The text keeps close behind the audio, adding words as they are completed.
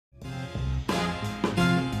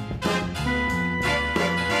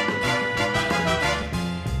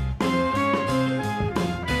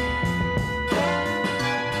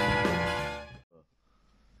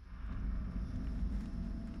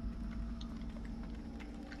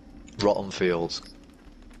Rotten Fields.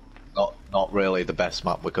 Not really the best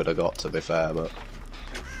map we could have got, to be fair, but...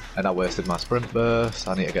 And I wasted my sprint burst.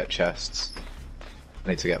 I need to get chests. I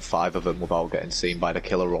need to get 5 of them without getting seen by the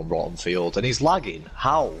killer on Rotten Fields. And he's lagging.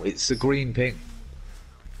 How? It's a green ping.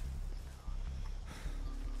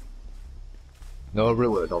 No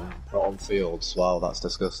reward on Rotten Fields. Wow, that's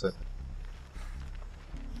disgusting.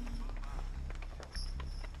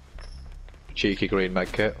 Cheeky green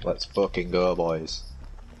medkit. Let's fucking go, boys.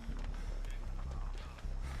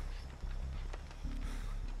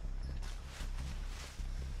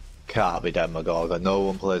 Can't be Demogorgon. No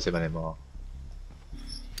one plays him anymore.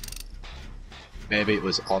 Maybe it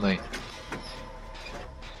was Oni.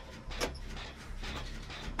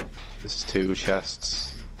 This is 2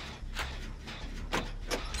 chests.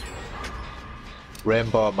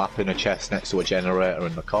 Rainbow map in a chest next to a generator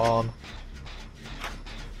in the corn.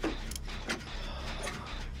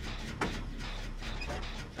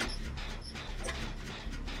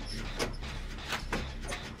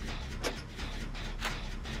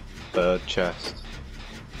 Third chest.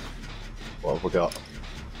 What have we got?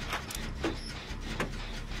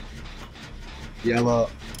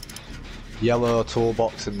 Yellow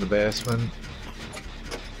toolbox in the basement.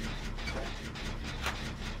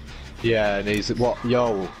 Yeah, and he's what?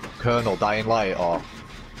 Yo, Colonel, Dying Light or?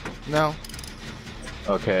 No.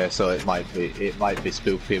 Okay, so it might be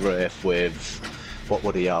Spooky Wraith with what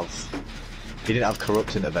would he have? He didn't have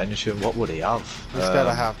Corrupt Intervention. What would he have? He's got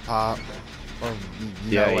a half pop. Or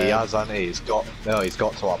yeah, no he head. has, and he's got to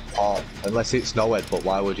have pop. Unless it's no head, but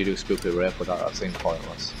why would you do Spooky Wraith with that? That seems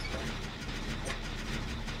pointless.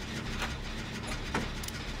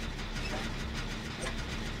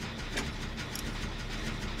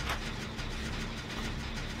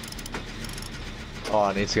 Oh,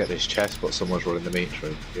 I need to get this chest, but someone's running the meat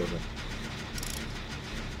tree. Feel me?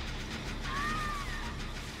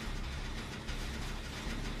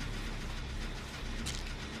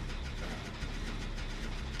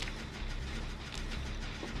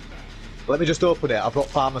 Let me just open it. I've got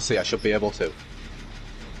pharmacy. I should be able to.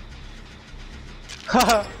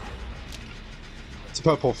 It's a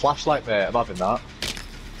purple flashlight, mate. I'm having that.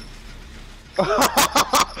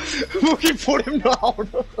 Fucking put him down.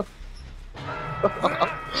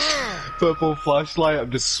 Purple flashlight. I'm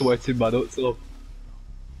just sweating my nuts up.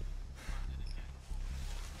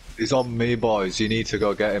 He's on me, boys. You need to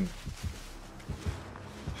go get him.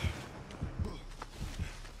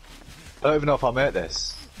 I don't even know if I make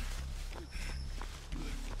this.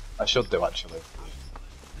 I should do, actually.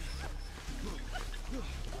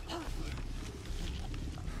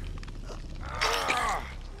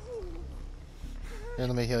 Here,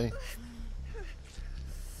 let me heal you.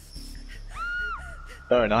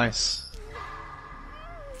 Very nice.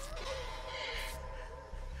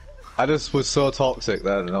 I just was so toxic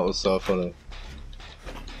then, and that was so funny.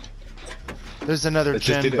 There's another It just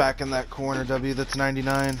gen did it. back in that corner, W, that's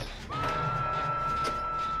 99.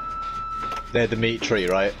 They're the meat tree,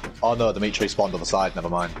 right? Oh no, the meat tree spawned on the side, never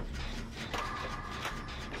mind.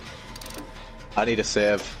 I need a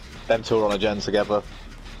save. Them two are on a gen together.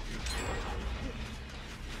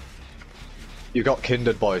 You got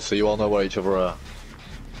kindred, boys, so you all know where each other are.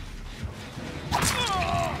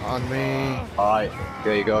 On me. Alright,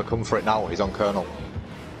 there you go, come for it now, he's on Colonel.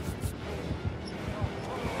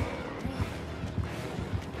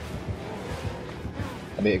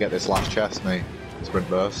 I need to get this last chest, mate. Sprint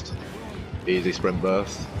burst. Easy sprint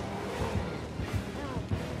burst.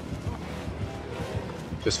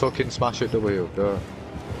 Just fucking smash it, W, go.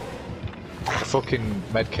 A fucking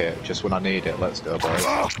medkit, just when I need it, let's go, boys.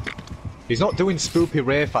 He's not doing Spoopy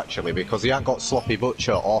Wraith, actually, because he ain't got Sloppy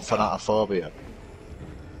Butcher or Thanatophobia.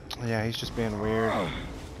 Yeah, he's just being weird.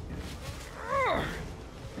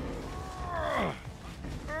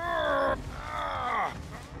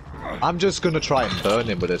 I'm just gonna try and burn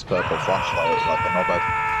him with this purple flashlight like a knobhead.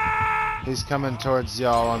 He's coming towards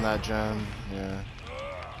y'all on that gen. Yeah.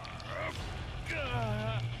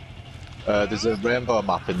 There's a rainbow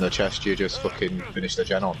map in the chest you just fucking finished the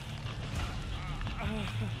gen on.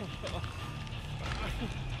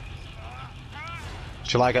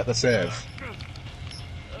 Shall I get the save?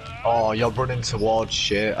 Oh, you're running towards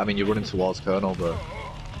shit. I mean, you're running towards Colonel, bro.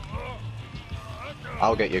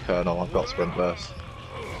 I'll get you, Colonel. I've got sprint burst.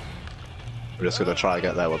 We're just gonna try and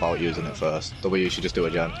get there without using it first. W, you should just do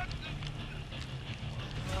a gen.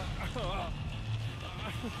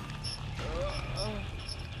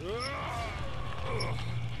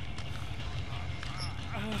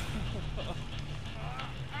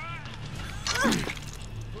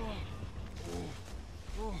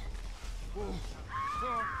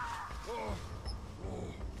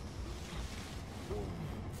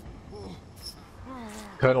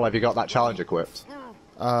 Colonel, have you got that challenge equipped?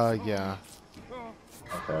 Yeah.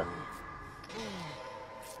 Okay.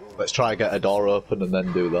 Let's try and get a door open and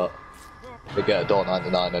then do that. We get a door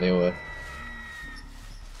 99 anyway.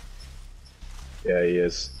 Yeah, he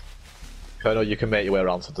is. Colonel, you can make your way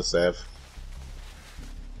around to the save.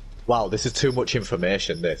 Wow, this is too much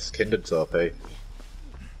information, this. Kindred's OP.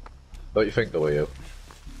 Don't you think, though, are you?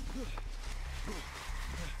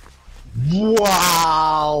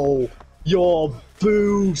 Wow! You're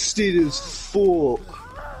boosted as fuck!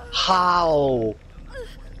 How?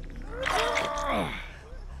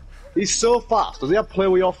 He's so fast. Does he have play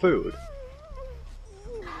with your food?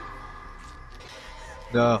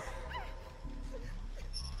 No.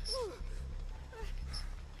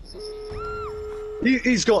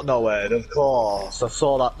 He's got no head, of course. I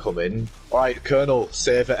saw that coming. Right, Colonel,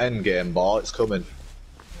 save at endgame, boy. It's coming.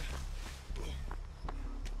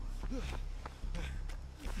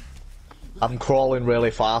 I'm crawling really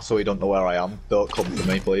fast so he don't know where I am. Don't come for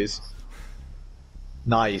me, please.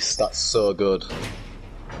 Nice, that's so good.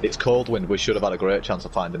 It's Coldwind, we should have had a great chance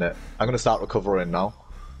of finding it. I'm gonna start recovering now.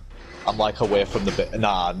 I'm like away from the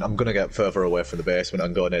nah, I'm gonna get further away from the basement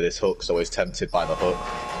and go near this hook so he's tempted by the hook.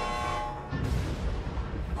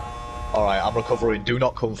 Alright, I'm recovering. Do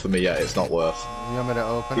not come for me yet, it's not worth. You want me to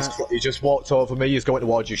open it? He just walked over me, he's going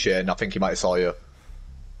towards you, Shane. I think he might have saw you.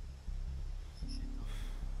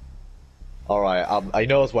 Alright, he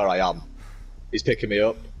knows where I am. He's picking me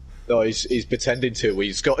up. No, he's pretending to.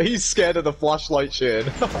 He's scared of the flashlight, Shane.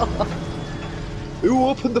 Who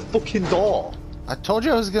opened the fucking door? I told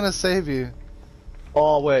you I was gonna save you.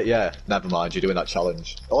 Oh wait, yeah. Never mind, you're doing that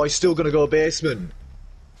challenge. Oh, he's still gonna go basement.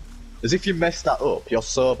 As if you messed that up. You're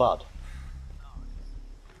so bad.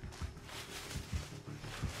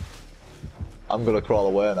 I'm gonna crawl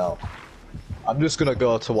away now. I'm just gonna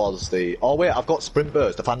go towards the... Oh wait, I've got sprint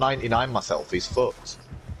burst. If I 99 myself, he's fucked.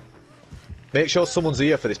 Make sure someone's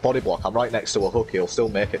here for this body block. I'm right next to a hook. He'll still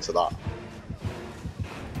make it to that.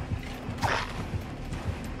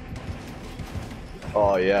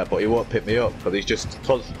 Oh yeah, but he won't pick me up because he's just...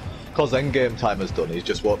 Because endgame timer's done, he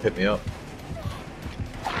just won't pick me up.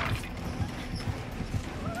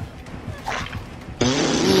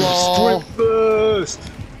 Sprint burst!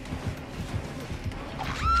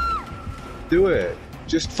 Do it.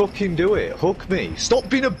 Just fucking do it. Hook me. Stop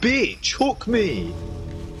being a bitch. Hook me.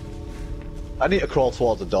 I need to crawl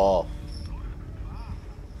towards the door.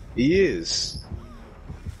 He is.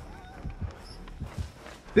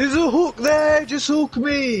 There's a hook there. Just hook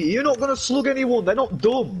me. You're not gonna slug anyone. They're not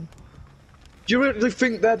dumb. Do you really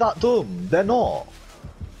think they're that dumb? They're not.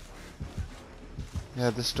 Yeah,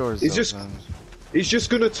 this door is open. He's just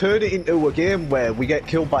gonna turn it into a game where we get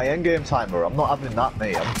killed by endgame timer. I'm not having that,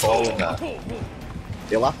 mate. I'm falling there.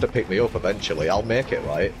 He'll have to pick me up eventually. I'll make it,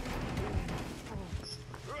 right?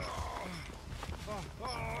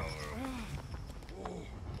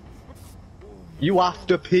 You have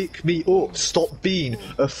to pick me up. Stop being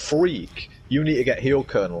a freak. You need to get healed,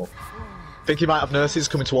 Colonel. Think you might have nurses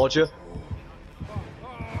coming towards you?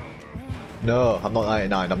 No, I'm not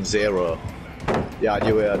 99. I'm 0. Yeah, I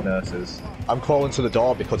knew he had nurses. I'm crawling to the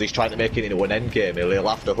door because he's trying to make it into an end game. He'll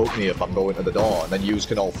have to hook me if I'm going to the door, and then you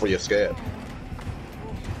can all free escape.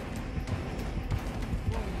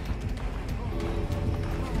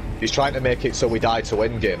 He's trying to make it so we die to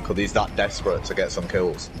end game because he's that desperate to get some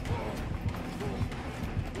kills.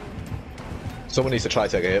 Someone needs to try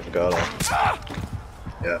to take a hit for Colonel.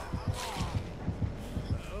 Yeah.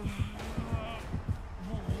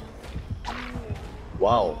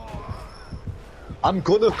 Wow. I'm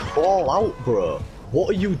gonna crawl out, bro.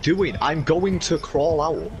 What are you doing? I'm going to crawl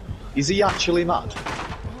out. Is he actually mad?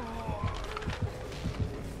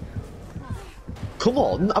 Come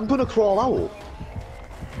on, I'm gonna crawl out.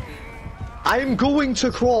 I'm going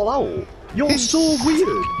to crawl out. You're so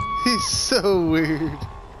weird. He's so weird.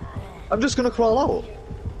 I'm just gonna crawl out.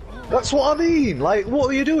 That's what I mean. Like, what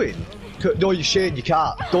are you doing? No, you Shane, you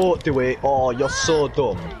can't. Don't do it. Oh, you're so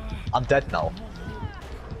dumb. I'm dead now.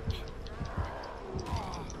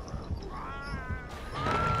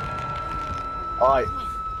 Alright.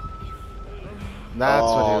 That's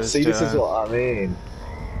what he was see, doing. This is what I mean.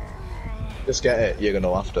 Just get it, you're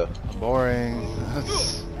gonna have to. Boring.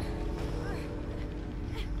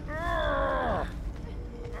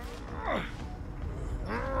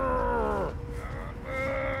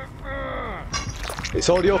 It's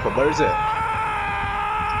already open, where is it?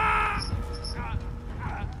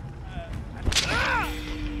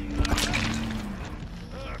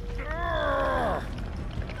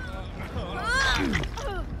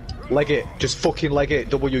 Leg it, just fucking leg it.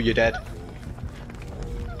 W, you're dead.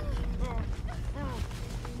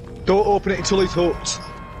 Don't open it until he's hooked.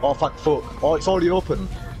 Oh, thank fuck. Oh, it's already open.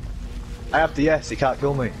 I have the S, he can't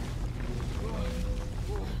kill me.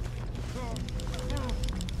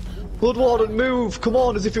 Bloodwarden, move! Come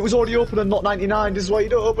on, as if it was already open and not 99. This is why you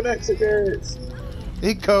don't open exit gates.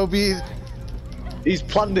 Hey, Kobe. He's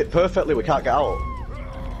planned it perfectly, we can't get out.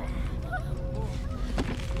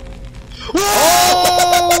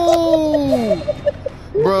 Oh!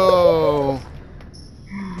 Bro.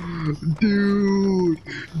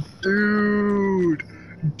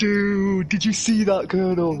 Dude, did you see that,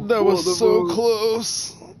 Colonel? That was so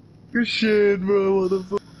close. Good shit, bro, what the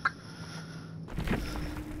fuck?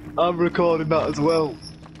 I'm recording that as well.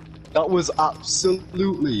 That was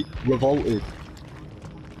absolutely revolting.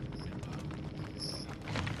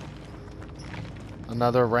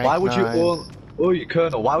 Another rank Why would 9. you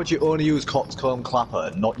Colonel, why would you only use Coxcomb Clapper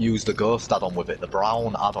and not use the Ghost add-on with it, the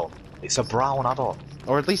brown add-on? It's a brown add-on.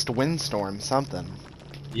 Or at least Windstorm, something.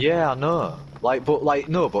 Yeah, I know. But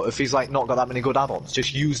if he's like not got that many good add-ons,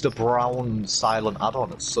 just use the brown silent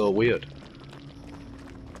add-on. It's so weird.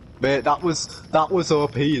 Mate, that was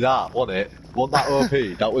OP, that, wasn't it? Wasn't that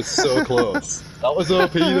OP? That was so close. That was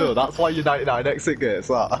OP though, that's why your 99 exit gets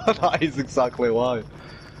that. That is exactly why.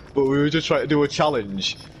 But we were just trying to do a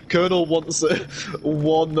challenge. Colonel wants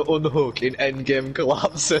one unhook in endgame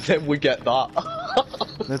collapse, and then we get that.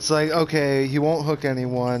 It's like, okay, he won't hook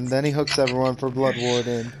anyone, then he hooks everyone for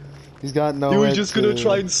Bloodwarden. He's got no. You were just gonna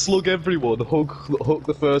try and slug everyone, hook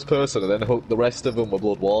the first person, and then hook the rest of them with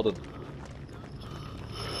Bloodwarden.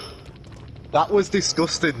 That was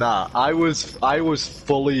disgusting. That I was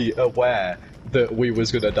fully aware that we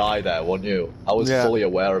was gonna die there, weren't you? I was fully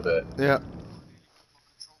aware of it. Yeah.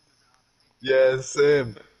 Yeah,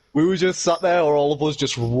 same. We were just sat there, or all of us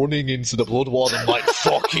just running into the Bloodwarden like,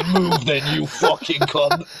 fucking move then, you fucking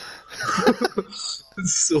cunt!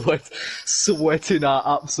 Sweating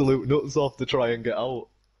our absolute nuts off to try and get out.